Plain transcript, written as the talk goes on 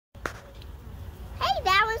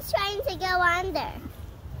trying to go under.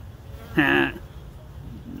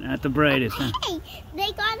 Not the brightest, huh? Hey,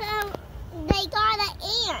 they got an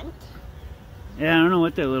ant. Yeah, I don't know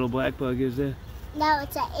what that little black bug is there. No,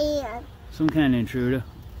 it's an ant. Some kind of intruder.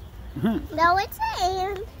 No, it's an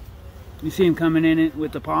ant. You see them coming in it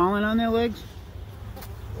with the pollen on their legs?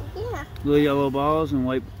 Yeah. Little yellow balls and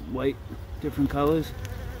white, different colors.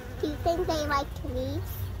 Do you think they like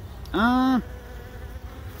leaves?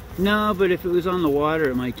 No, but if it was on the water,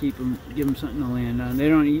 it might give them something to land on. They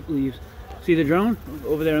don't eat leaves. See the drone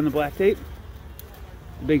over there on the black tape?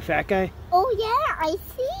 The big fat guy? Oh yeah, I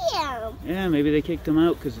see him. Yeah, maybe they kicked him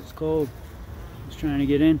out because it's cold. He's trying to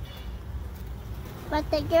get in. But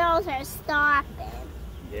the girls are stopping.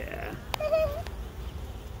 Yeah.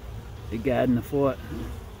 They guarding the fort.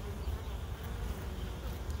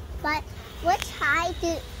 But which hive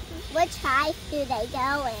do they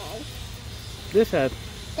go in? This hive.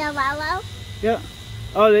 The yellow? Yeah.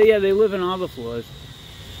 Oh, they live in all the floors.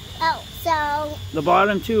 Oh, so... The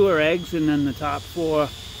bottom 2 are eggs, and then the top 4 or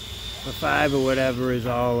 5 or whatever is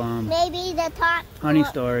all maybe the top... honey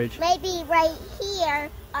storage. Maybe right here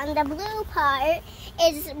on the blue part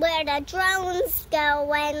is where the drones go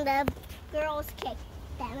when the girls kick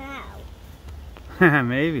them out.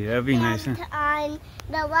 Maybe, that'd be nice. Huh? On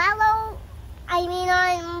the yellow,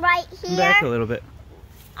 on right here. Back a little bit.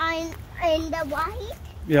 In the white.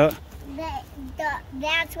 Yeah.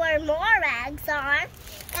 That's where more eggs are,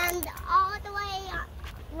 and all the way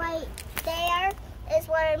right there is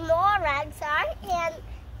where more eggs are,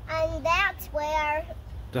 and that's where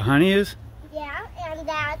the honey is. Yeah, and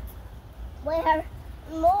that's where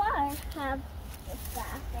more of the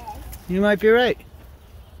stuff is. You might be right.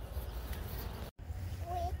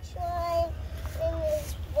 Which one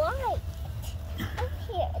is white? Oh,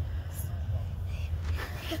 here.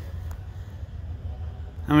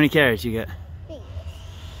 How many carrots you got?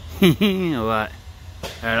 3. A lot.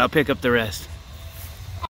 Alright, I'll pick up the rest.